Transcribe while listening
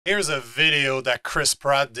Here's a video that Chris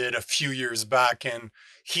Pratt did a few years back, and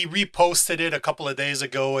he reposted it a couple of days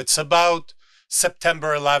ago. It's about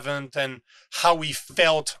September 11th and how he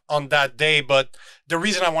felt on that day. But the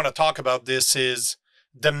reason I want to talk about this is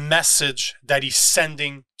the message that he's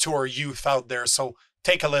sending to our youth out there. So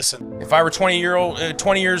take a listen. If I were 20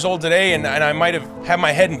 years old today and I might have had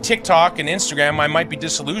my head in TikTok and Instagram, I might be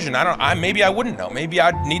disillusioned. Maybe I wouldn't know. Maybe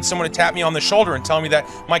I'd need someone to tap me on the shoulder and tell me that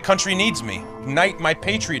my country needs me. Ignite my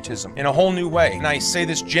patriotism in a whole new way. And I say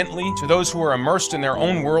this gently to those who are immersed in their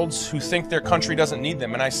own worlds, who think their country doesn't need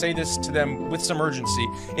them. And I say this to them with some urgency.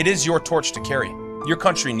 It is your torch to carry. Your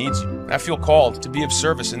country needs you. I feel called to be of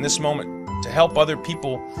service in this moment, to help other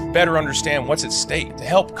people better understand what's at stake, to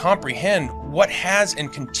help comprehend what has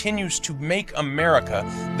and continues to make America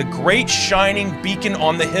the great shining beacon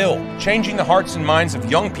on the hill, changing the hearts and minds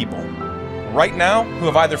of young people right now who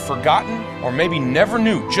have either forgotten or maybe never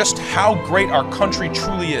knew just how great our country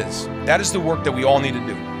truly is. That is the work that we all need to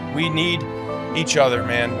do. We need each other,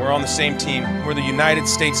 man. We're on the same team. We're the United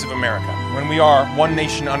States of America. When we are one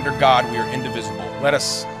nation under God, we are indivisible. Let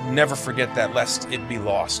us never forget that, lest it be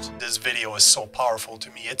lost. This video is so powerful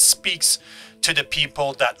to me. It speaks to the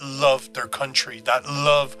people that love their country, that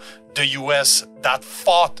love the US, that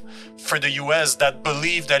fought for the US, that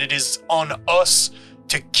believe that it is on us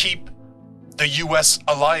to keep the US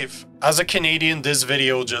alive. As a Canadian, this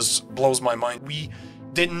video just blows my mind. We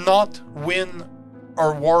did not win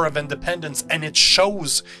our war of independence, and it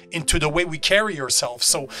shows into the way we carry ourselves.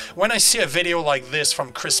 So when I see a video like this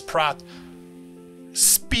from Chris Pratt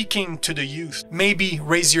speaking to the youth, maybe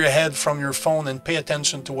raise your head from your phone and pay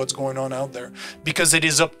attention to what's going on out there, because it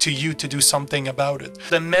is up to you to do something about it.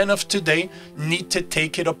 The men of today need to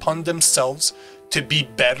take it upon themselves to be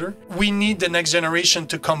better. We need the next generation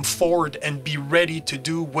to come forward and be ready to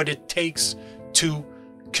do what it takes to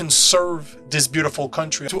conserve this beautiful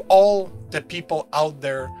country. To all the people out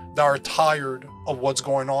there that are tired of what's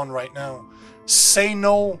going on right now, say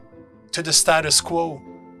no to the status quo.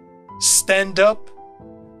 Stand up,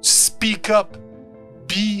 speak up,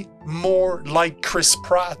 be more like Chris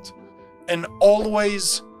Pratt, and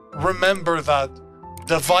always remember that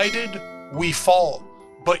divided we fall,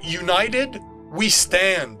 but united we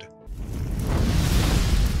stand.